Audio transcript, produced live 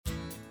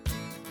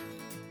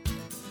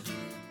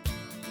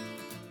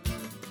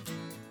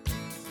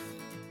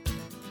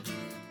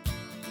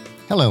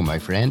Hello, my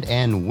friend,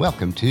 and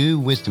welcome to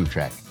Wisdom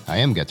Trek. I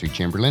am Guthrie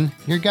Chamberlain,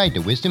 your guide to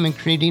wisdom and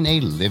creating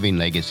a living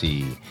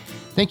legacy.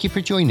 Thank you for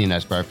joining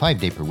us for our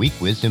 5-day-per-week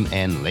wisdom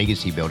and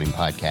legacy building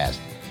podcast.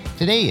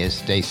 Today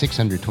is day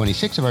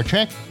 626 of our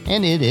trek,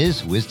 and it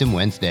is Wisdom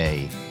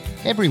Wednesday.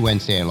 Every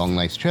Wednesday along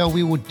life's trail,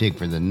 we will dig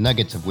for the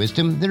nuggets of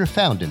wisdom that are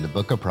found in the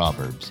book of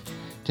Proverbs.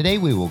 Today,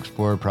 we will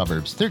explore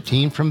Proverbs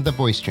 13 from the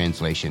Voice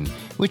translation,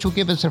 which will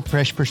give us a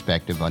fresh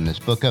perspective on this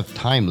book of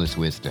timeless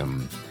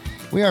wisdom.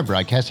 We are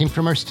broadcasting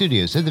from our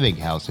studios at the Big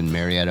House in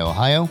Marietta,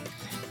 Ohio.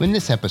 When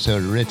this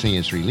episode originally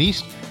is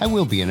released, I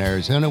will be in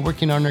Arizona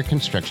working on our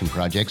construction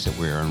projects that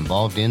we are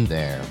involved in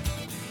there.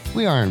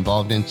 We are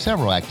involved in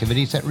several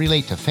activities that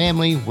relate to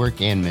family,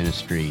 work, and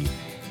ministry.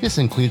 This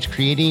includes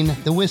creating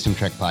the Wisdom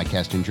Trek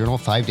podcast and journal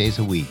 5 days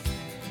a week.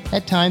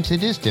 At times,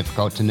 it is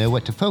difficult to know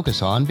what to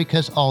focus on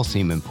because all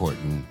seem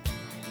important.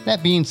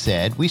 That being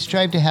said, we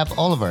strive to have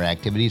all of our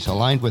activities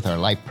aligned with our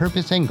life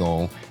purpose and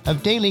goal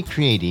of daily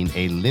creating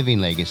a living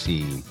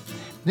legacy.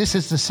 This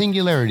is the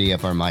singularity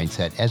of our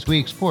mindset as we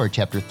explore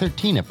chapter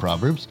 13 of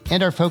Proverbs,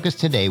 and our focus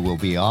today will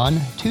be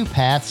on two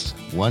paths,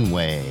 one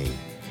way.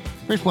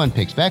 Verse 1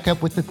 picks back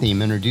up with the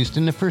theme introduced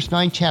in the first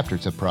 9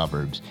 chapters of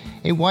Proverbs.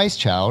 A wise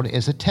child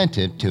is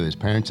attentive to his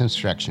parents'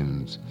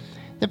 instructions.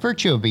 The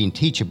virtue of being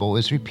teachable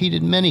is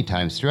repeated many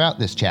times throughout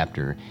this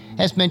chapter,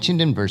 as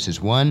mentioned in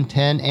verses 1,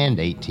 10, and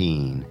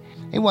 18.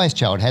 A wise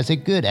child has a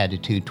good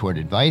attitude toward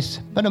advice,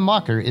 but a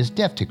mocker is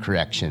deaf to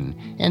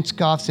correction and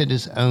scoffs at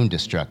his own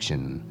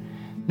destruction.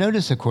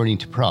 Notice, according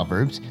to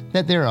Proverbs,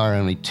 that there are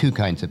only 2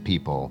 kinds of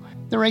people,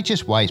 the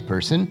righteous wise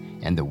person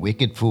and the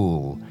wicked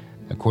fool.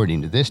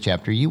 According to this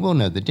chapter, you will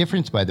know the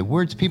difference by the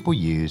words people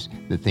use,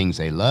 the things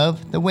they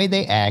love, the way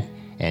they act,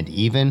 and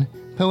even,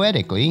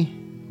 poetically,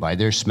 by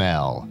their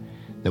smell.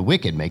 The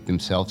wicked make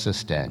themselves a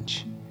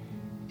stench.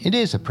 It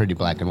is a pretty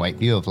black and white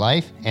view of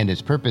life, and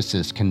its purpose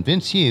is to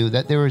convince you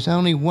that there is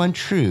only one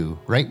true,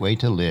 right way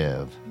to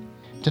live.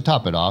 To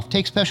top it off,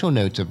 take special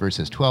notes of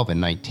verses 12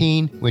 and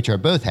 19, which are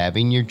both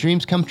having your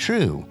dreams come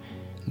true.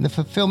 The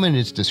fulfillment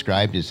is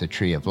described as a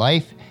tree of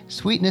life,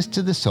 sweetness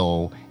to the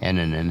soul, and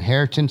an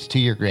inheritance to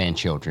your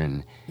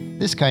grandchildren.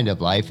 This kind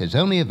of life is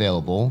only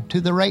available to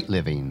the right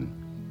living.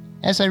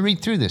 As I read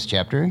through this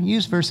chapter,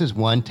 use verses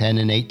 1, 10,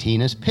 and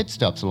 18 as pit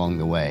stops along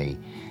the way.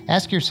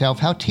 Ask yourself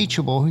how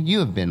teachable you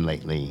have been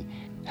lately.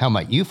 How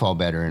might you fall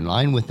better in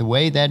line with the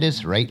way that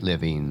is right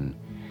living?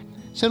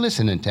 So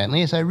listen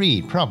intently as I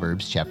read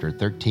Proverbs chapter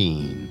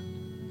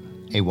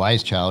 13. A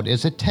wise child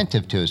is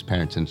attentive to his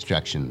parents'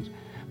 instructions,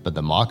 but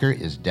the mocker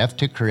is deaf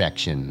to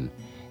correction.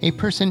 A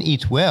person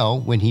eats well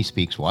when he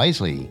speaks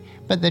wisely,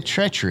 but the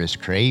treacherous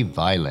crave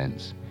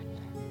violence.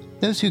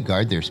 Those who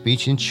guard their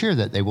speech ensure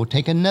that they will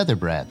take another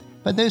breath,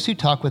 but those who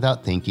talk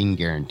without thinking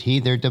guarantee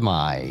their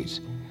demise.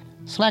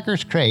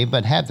 Slackers crave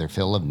but have their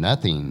fill of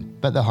nothing,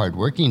 but the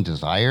hard-working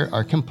desire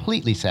are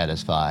completely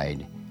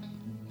satisfied.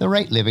 The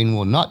right living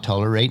will not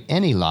tolerate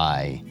any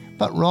lie,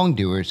 but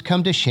wrongdoers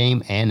come to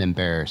shame and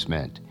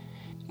embarrassment.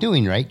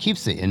 Doing right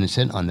keeps the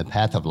innocent on the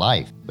path of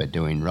life, but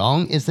doing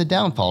wrong is the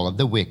downfall of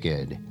the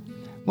wicked.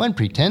 One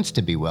pretends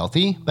to be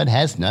wealthy, but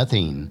has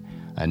nothing.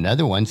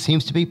 Another one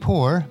seems to be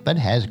poor, but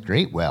has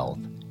great wealth.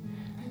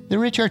 The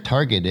rich are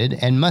targeted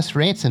and must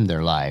ransom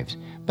their lives,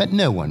 but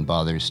no one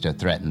bothers to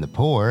threaten the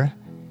poor.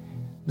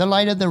 The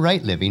light of the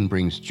right living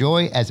brings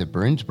joy as it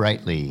burns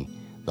brightly.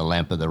 The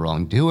lamp of the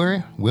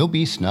wrongdoer will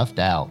be snuffed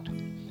out.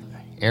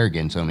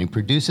 Arrogance only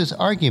produces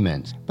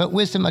arguments, but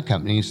wisdom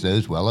accompanies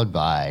those well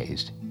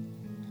advised.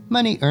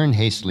 Money earned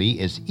hastily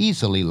is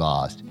easily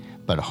lost,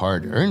 but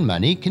hard-earned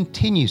money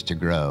continues to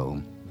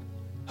grow.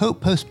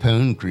 Hope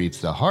postponed grieves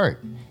the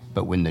heart,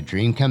 but when the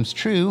dream comes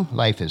true,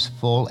 life is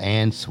full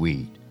and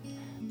sweet.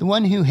 The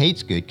one who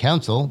hates good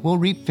counsel will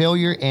reap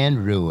failure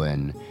and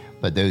ruin,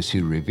 but those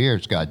who revere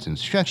God's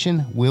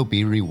instruction will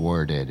be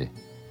rewarded.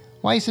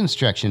 Wise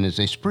instruction is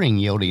a spring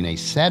yielding a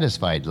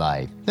satisfied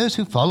life. Those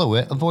who follow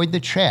it avoid the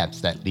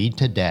traps that lead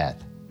to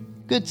death.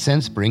 Good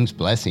sense brings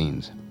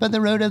blessings, but the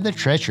road of the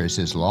treacherous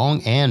is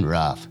long and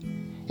rough.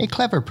 A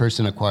clever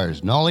person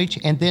acquires knowledge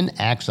and then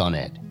acts on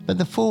it, but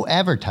the fool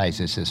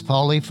advertises his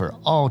folly for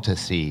all to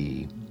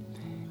see.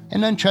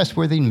 An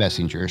untrustworthy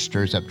messenger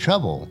stirs up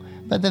trouble,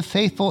 but the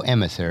faithful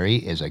emissary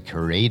is a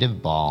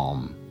curative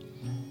balm.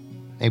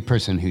 A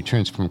person who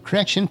turns from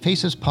correction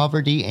faces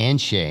poverty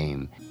and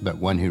shame, but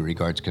one who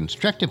regards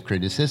constructive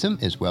criticism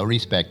is well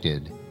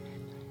respected.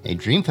 A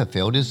dream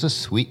fulfilled is the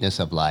sweetness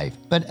of life,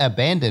 but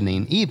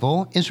abandoning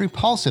evil is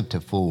repulsive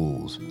to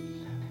fools.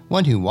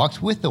 One who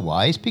walks with the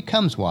wise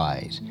becomes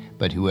wise,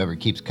 but whoever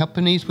keeps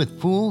companies with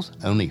fools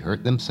only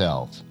hurt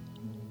themselves.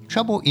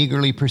 Trouble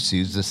eagerly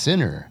pursues the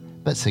sinner,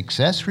 but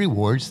success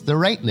rewards the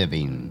right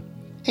living.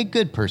 A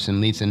good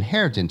person leaves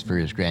inheritance for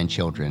his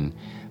grandchildren,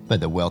 but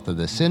the wealth of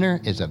the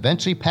sinner is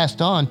eventually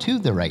passed on to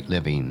the right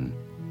living.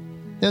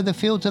 Though the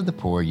fields of the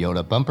poor yield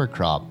a bumper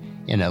crop,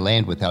 in a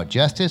land without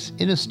justice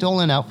it is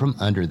stolen out from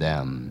under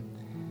them.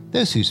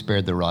 Those who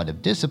spare the rod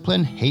of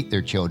discipline hate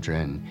their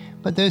children,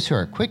 but those who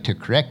are quick to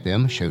correct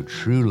them show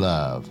true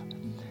love.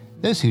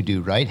 Those who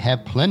do right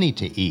have plenty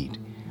to eat,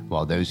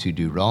 while those who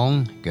do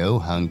wrong go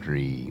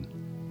hungry.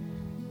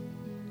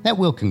 That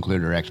will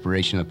conclude our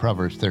exploration of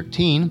Proverbs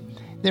 13.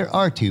 There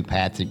are two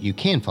paths that you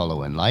can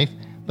follow in life,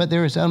 but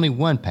there is only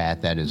one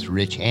path that is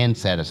rich and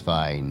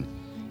satisfying.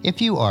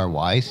 If you are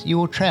wise, you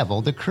will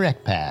travel the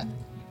correct path.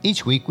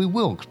 Each week we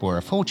will explore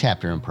a full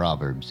chapter in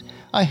Proverbs.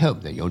 I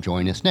hope that you'll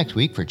join us next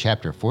week for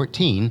chapter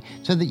 14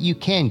 so that you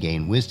can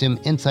gain wisdom,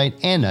 insight,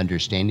 and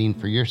understanding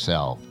for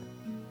yourself.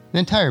 The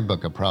entire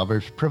book of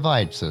Proverbs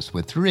provides us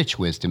with rich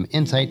wisdom,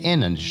 insight,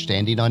 and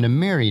understanding on a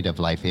myriad of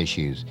life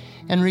issues.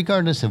 And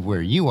regardless of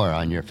where you are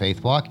on your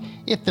faith walk,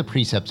 if the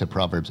precepts of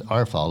Proverbs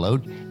are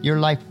followed, your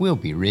life will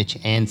be rich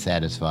and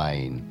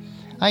satisfying.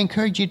 I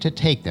encourage you to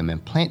take them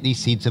and plant these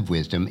seeds of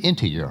wisdom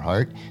into your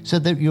heart so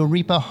that you'll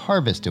reap a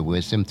harvest of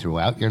wisdom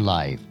throughout your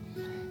life.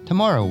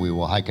 Tomorrow we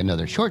will hike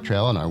another short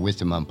trail in our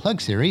Wisdom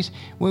Unplugged series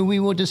where we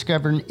will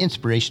discover an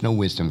inspirational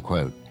wisdom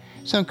quote.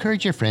 So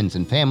encourage your friends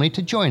and family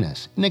to join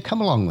us and then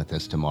come along with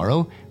us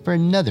tomorrow for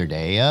another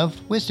day of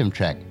Wisdom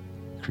Trek,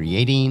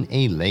 Creating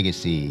a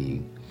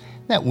Legacy.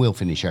 That will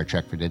finish our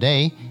trek for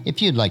today.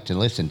 If you'd like to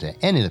listen to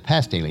any of the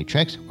past daily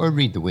treks or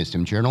read the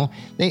Wisdom Journal,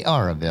 they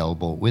are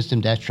available at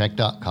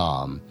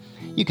wisdom-trek.com.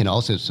 You can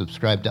also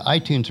subscribe to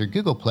iTunes or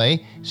Google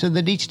Play so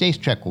that each day's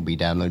trek will be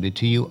downloaded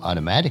to you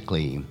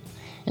automatically.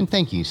 And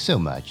thank you so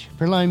much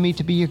for allowing me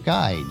to be your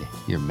guide,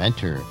 your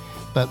mentor,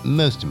 but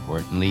most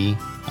importantly,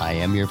 I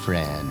am your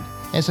friend,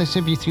 as I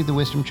serve you through the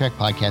Wisdom Trek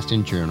podcast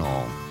and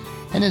journal.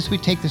 And as we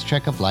take this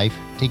trek of life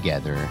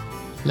together,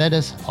 let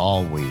us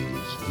always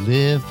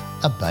live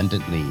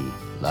abundantly,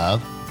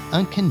 love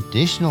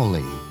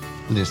unconditionally,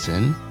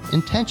 listen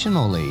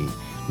intentionally,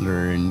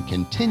 learn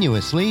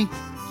continuously,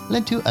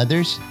 lend to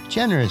others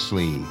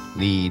generously,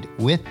 lead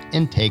with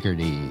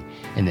integrity,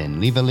 and then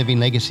leave a living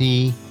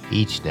legacy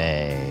each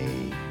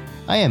day.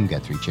 I am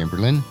Guthrie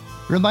Chamberlain,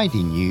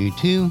 reminding you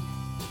to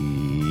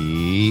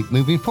keep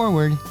moving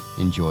forward,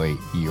 enjoy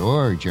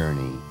your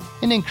journey,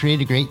 and then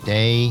create a great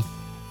day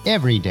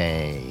every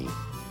day.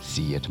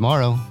 See you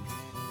tomorrow.